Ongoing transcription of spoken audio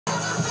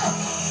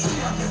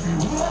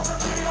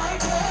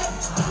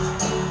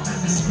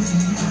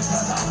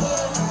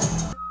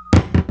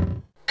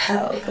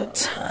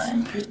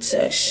time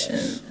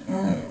protection.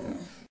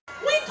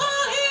 We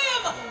call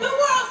him the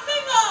world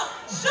singer,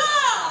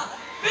 Jah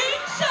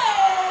Vinci.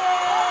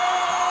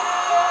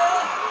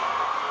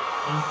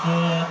 You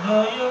say I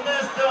know you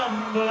may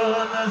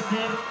stumble, no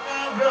sin, no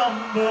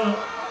grumble.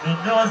 You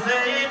know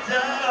say it's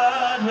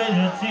hard when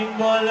you think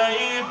about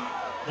life.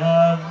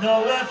 Now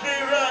nowhere to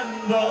run,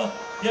 go.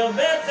 You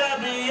better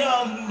be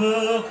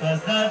humble,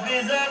 cause life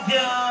is a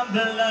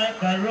gamble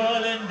like a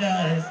rolling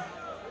dice.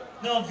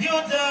 No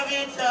future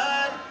it's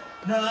hard,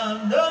 now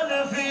I'm done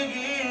to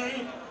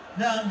forgive.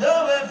 Now I'm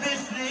nowhere to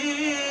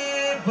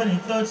sleep when you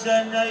touch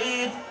at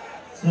night.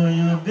 So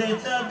you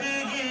better be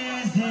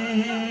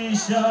easy,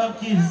 sharp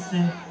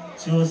kissing.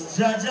 Just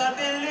judge and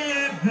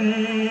believe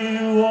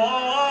me,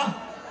 whoa.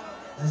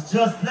 It's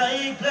just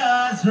like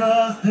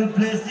Lazarus, the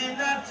place in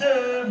a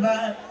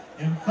turmoil.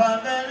 Him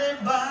family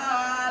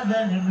bad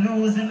when him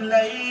losing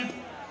life.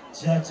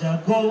 Jaja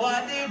go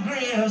on the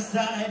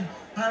graveside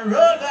and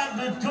roll back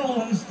the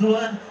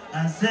tombstone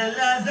and say,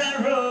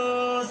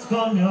 Lazarus,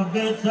 come you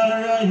better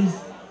rise.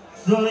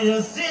 So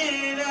you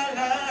see the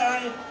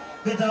light,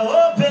 better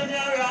open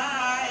your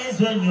eyes.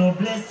 When you're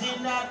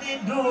blessing at the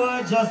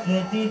door, just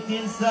let it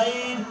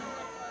inside.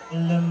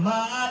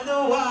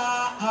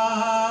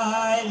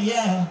 While,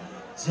 yeah,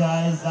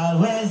 Jah is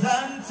always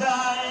on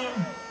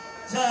time.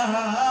 So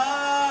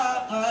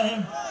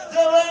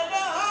when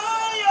the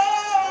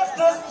highest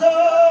the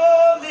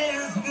storm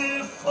is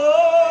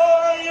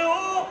before you,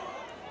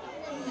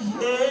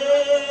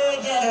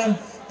 yeah,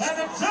 and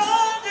the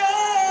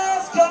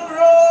thunders come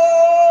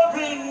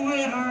roaring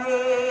with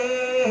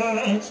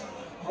rage.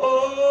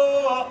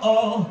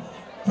 Oh,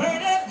 pray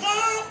that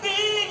God be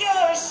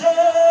your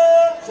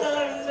shelter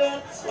in the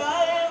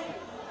time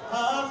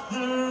of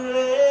the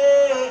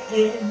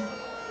rain,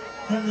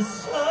 and the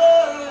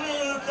sun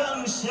will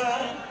come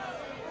shine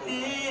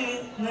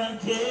in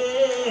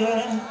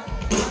again.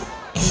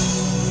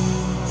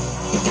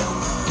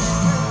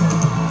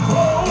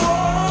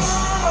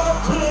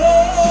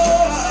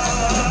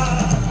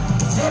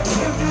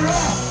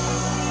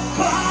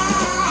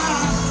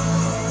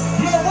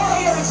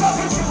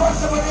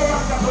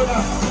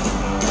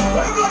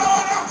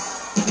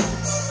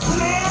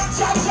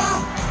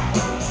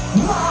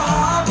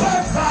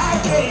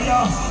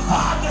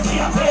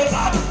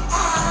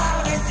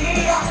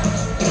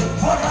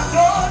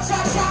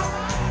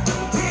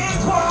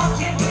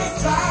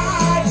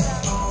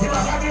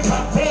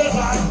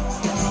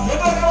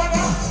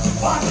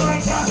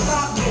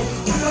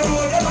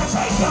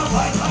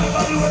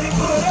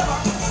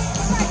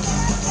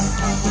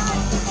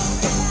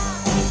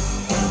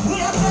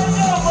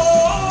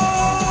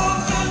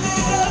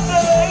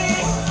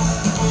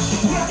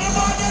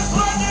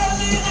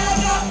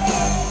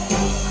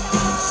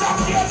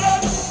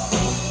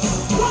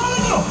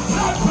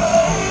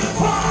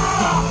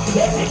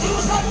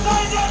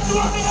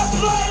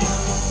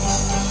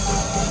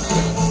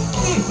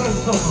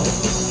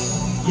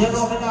 You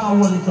know me now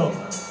hold it up.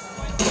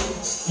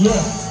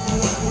 Yeah.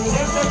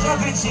 Them say Jah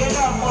Vinci ain't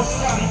have much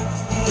time.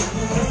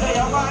 They say,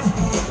 yeah man,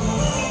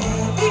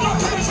 he got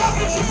to be Jah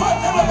Vinci for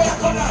them when they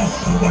come down.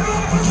 You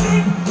ready to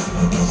sing?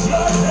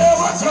 Just say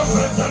what your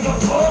friends and your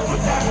folk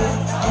with them.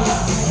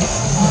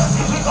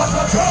 If we got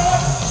your job.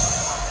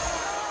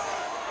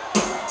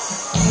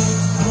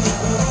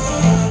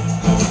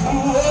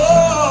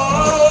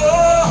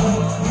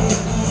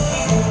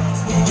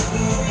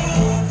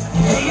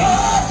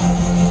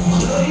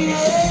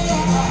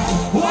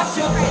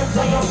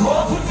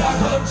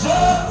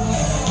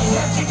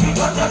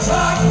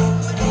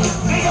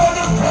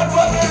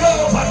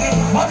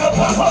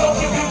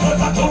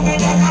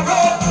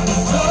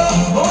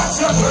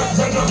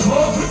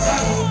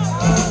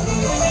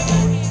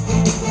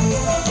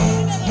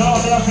 No,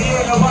 they're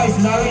hearing the voice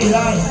in a real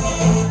life.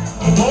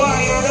 Boy,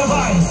 I hear the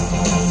voice.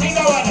 Sing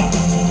the one.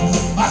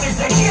 And they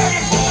say, hear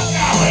this.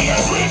 Now when you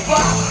do it for,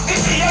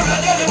 this is your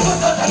brother, they put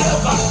out a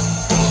look.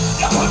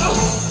 You could do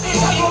this,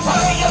 and you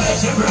find your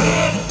legend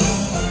brain.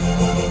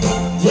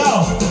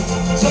 Yo,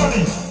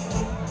 Johnny,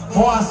 I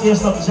want to say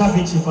something Jah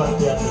Vinci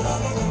first there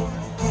tonight.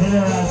 Then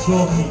I'm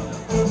joking.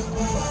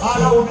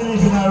 All I will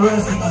believe in a real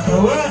singer, so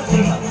real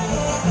singer.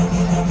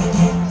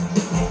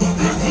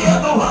 This year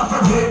go on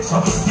for rich,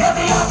 get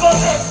me up on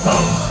next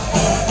up.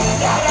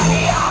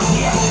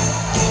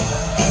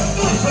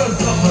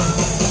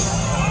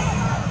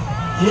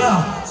 Yeah,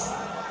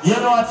 you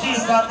know a team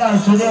that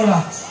nice today,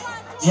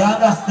 you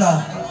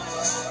understand?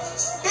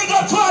 They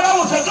got 12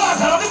 hours of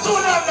glass and I'm just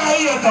doing that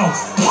here now.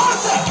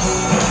 What's that?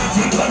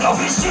 Everything when you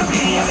wish to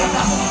be a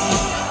better.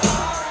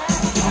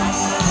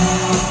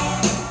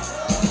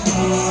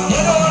 You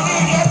know what I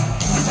mean, yet?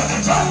 You said they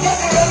just get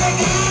the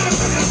remedy.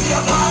 You see a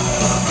man,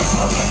 it's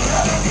not getting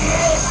the remedy.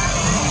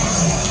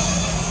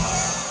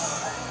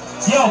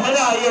 Yo, I'm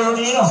not here,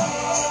 you know.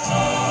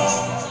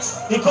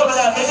 You come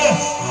like me there.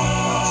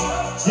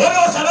 You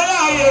know, so I'm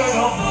not here, you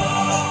know.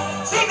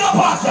 Think the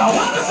parts out,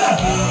 what is that?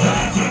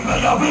 Anything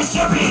when you wish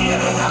to be, and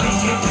then I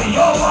wish it to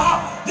you.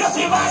 You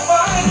see my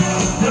mind?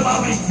 Them I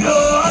wish pure,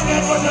 and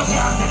then when you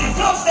can't see the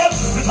club, them,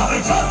 because we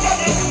just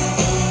get it.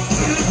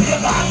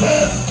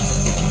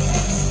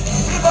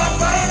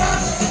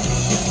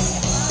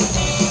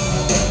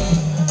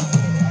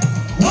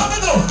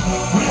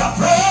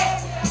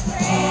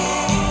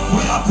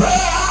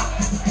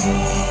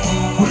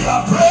 we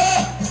are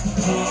pray.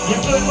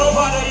 It's going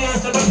over the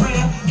years to the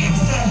prayer. It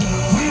said,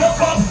 we are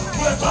come,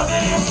 we're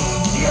familiar.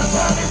 Dear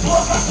time is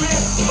what I pray.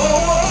 Oh,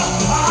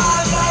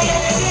 all my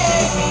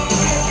enemies.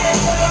 We're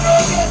getting to the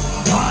roses.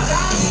 All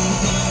that.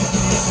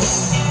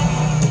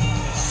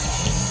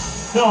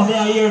 No, may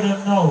I hear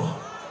them now.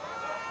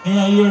 May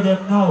I hear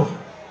them now.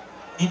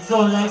 It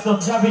sounds like some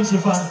Jah Vinci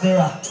fans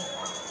there.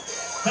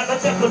 Let me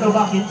take you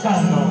back in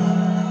time now.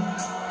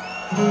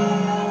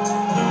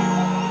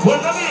 When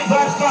the main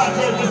vibes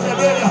cartel, Mr.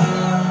 Brother,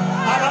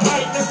 and I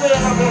might say,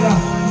 brother,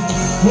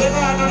 when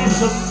I do this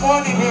for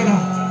money, brother,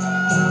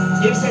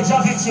 if say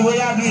Jah Vinci, what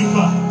you doing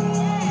for?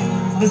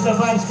 Mr.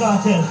 Vibes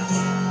Cartel.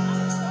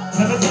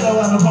 Let me tell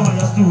you why I come in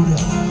your studio.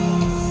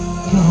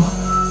 No,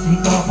 see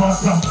no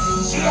pasta.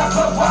 She has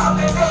to farm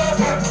the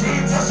them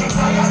seeds, so she's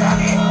tired of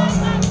it.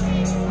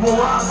 Who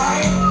am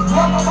I?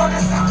 One of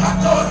the snack at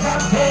those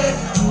and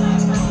kids.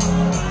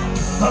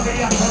 So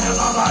me and tell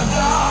them about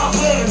love,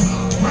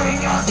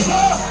 bring your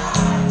stuff.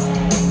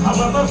 I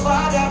want my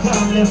father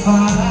come live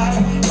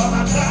high.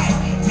 Mama cry,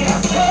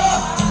 yes sir.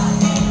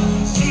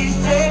 She's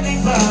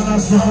standing by my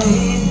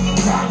side.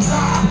 That's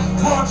our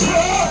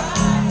portrait.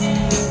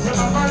 Say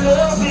mama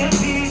love will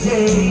be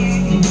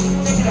there.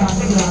 Take it out,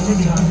 take it out,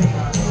 take it out, take it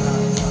out.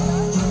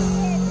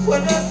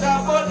 When I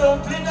talk about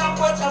dumpling and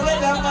butter,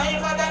 well, my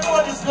mother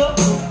know this love.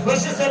 When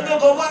she said, no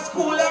go to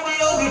school and we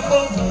all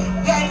become.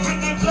 Guys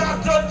in the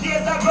class don't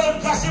taste a gun,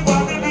 cause she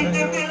want me with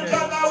the milk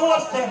and I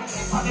was there.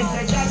 And they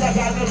say, Jaja,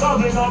 guys, they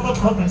come in on the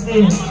coming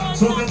in.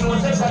 So we know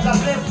say, Jaja,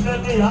 bless me,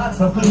 the heart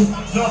of me.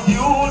 Not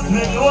use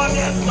me, no one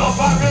else, no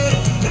for me.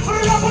 If we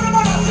love one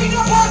another, sing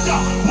your water.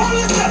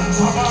 What is that?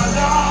 I'm a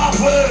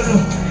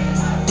laughing.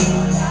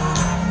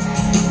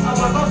 I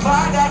want my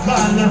father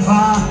can live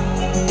on.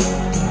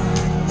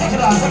 Take it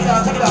out, take it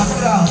out, take it out,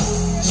 take it out.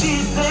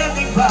 She's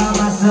standing by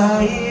my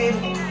side.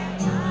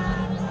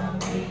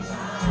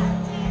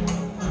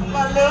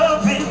 My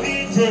love will be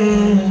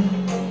there.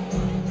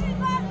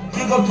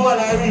 Big up to all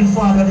the real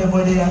father them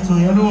where they are too,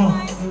 you know.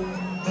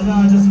 And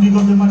now just big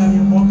up the man and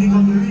him, but big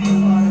up the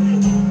real father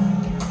them.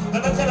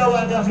 Let me tell you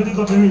why they have to big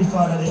up the real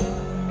father them.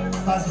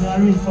 Because me a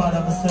real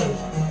father myself.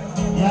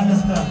 You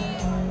understand?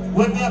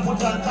 When me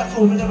put on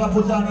tattoo, me never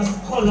put on a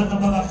skull and no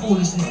bag of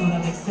foolishness when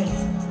that makes sense.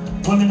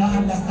 When me not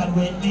understand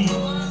where it means.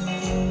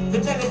 They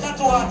tell the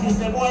tattoo artist,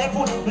 say, boy, you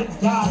put the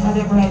daughter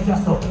them right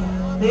just up.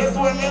 This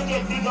when you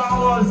get bigger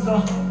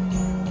also.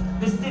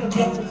 They still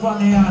can't look on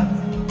the hand.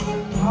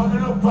 How they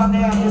look on the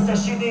hand, they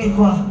say,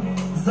 Shaniqua,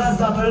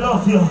 Zaza, I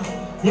love you.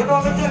 You know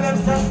what me tell them,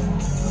 say?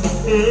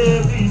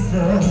 Baby,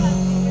 say,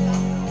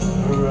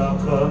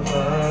 rock up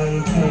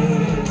my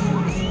head.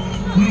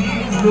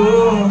 Please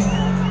don't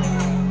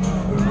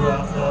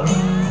rock up.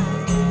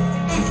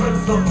 Different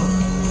stuff.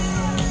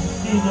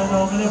 You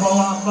know, I never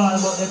want ball,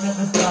 but they make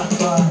me start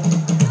ball.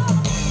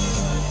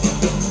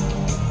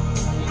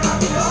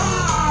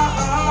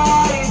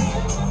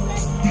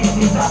 This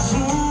is a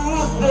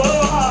true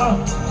story.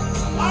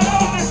 I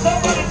know me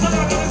somebody to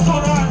them in the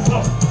stone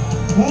answer.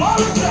 What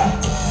is that?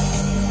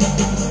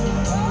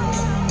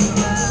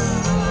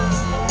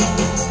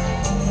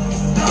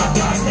 Not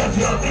guys that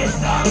feel this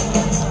time.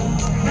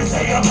 They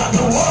say you got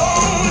to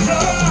hold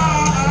on.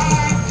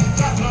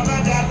 That's what my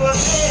dad was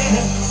saying.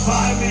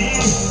 By me.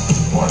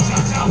 Watch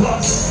out, Pelpa.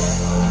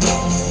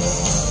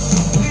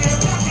 We're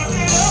talking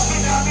it up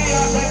in our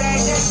ears and I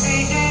can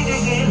see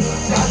it.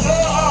 Just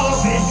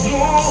love is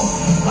true.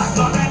 But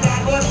some of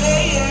that was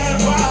there,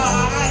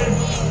 right?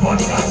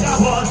 Watch out,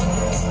 Pelpa.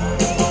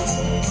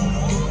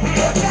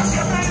 We're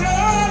talking it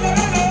up.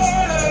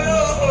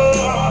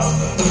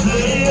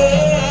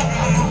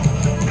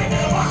 They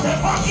never say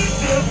fucking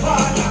still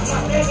fun.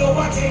 They know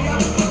what they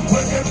are.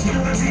 When they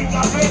feel the beat,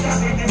 I pray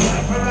that they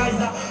decide for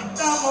riser.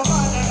 Now my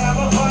man, I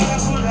never find a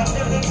good.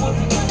 They put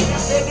it in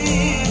the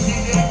easy,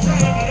 they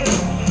tell it.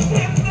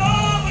 If no,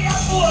 we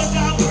are both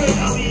and pray,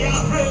 now we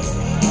are pray.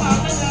 I'm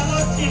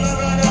never see my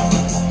brother.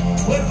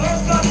 When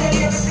first God tell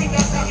you everything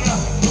that's up here,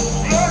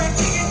 the only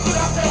thing you could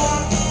have said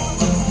was,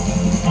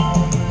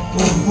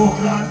 don't walk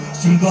like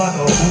she got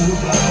a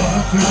hood like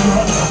a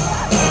brother.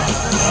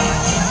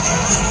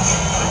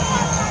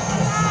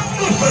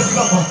 First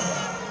couple.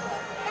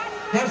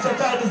 Them say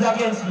time is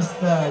against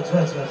Mr.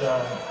 Judge.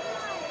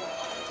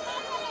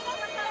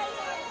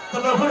 So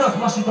we're going to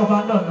smash it up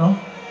and done, no?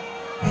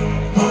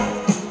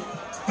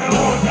 The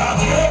wood have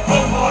made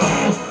for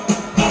money.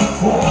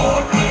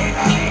 Food in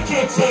the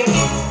kitchen.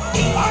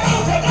 I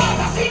don't say that,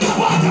 I see the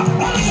water.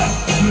 What is it?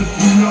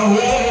 Looking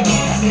away,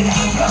 and then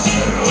I just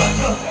the road.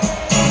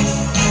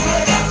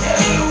 When I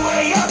tell you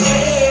where you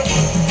say.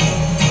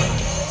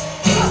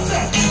 Just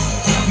say,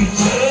 we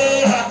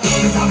tell,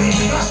 because I'm in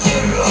the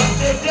road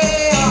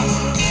today.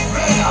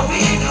 Brother,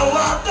 we know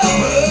what the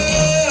world.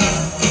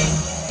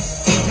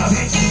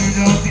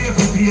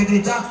 Pay the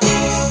tax.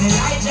 Then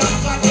I just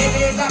got the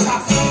laser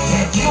tax.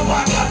 If you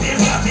want a bill,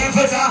 that is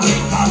for that.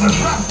 I'm a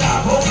rasta,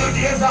 over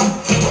days up.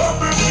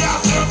 Over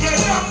jobs, you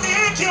get them,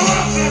 make you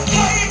up it,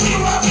 make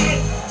you up it.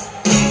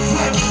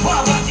 When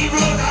poverty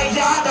run, I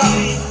gather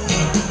me.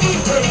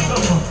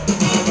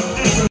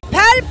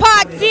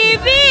 Pelpa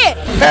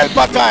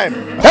Pelpa time.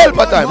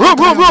 Pelpa time. Room.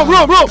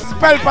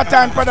 Pelpa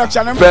time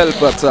production.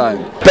 Pelpa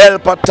time.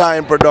 Pelpa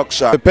time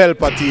production.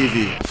 Pelpa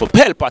TV. For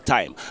Pelpa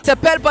time. It's a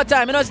Pelpa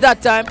time, you know it's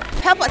that time.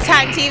 Pelpa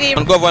time TV.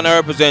 I'm governor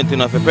representing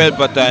of a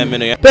Pelpa time, you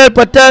know.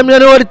 Pelpa time, you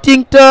know what I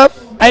think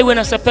tough? I when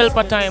I say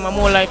Pelpa time, I'm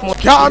more like more.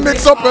 Can't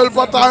mix up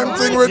Pelpa time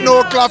thing with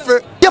no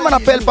coffee. Yeah, man, a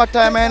Pelpa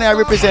time, and I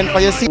represent for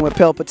you. See, we're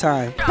Pelpa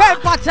time.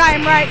 Pelpa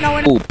time right now.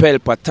 Oh,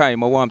 Pelpa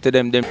time, I want to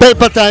them.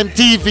 Pelpa time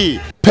TV.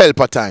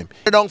 Pelpa time.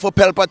 Down for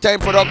Pelpa time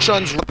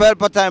productions.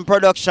 Pelpa time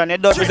production.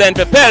 It does Present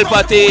for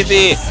Pelpa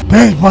TV.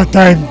 Pelpa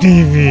time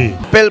TV.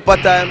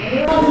 Pelpa time.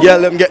 Yeah,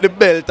 let them get the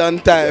belt on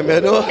time,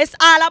 you know. It's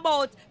all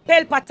about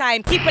Pelpa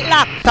time. Keep it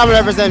locked. Time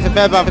represent for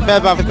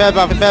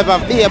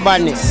Pelpa, be a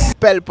badness.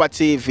 Pelpa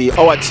TV,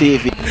 our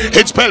TV.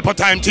 It's Pelpa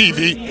time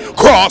TV.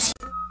 Cross.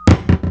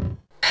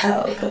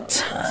 Pelpa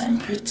time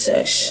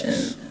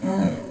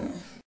protection.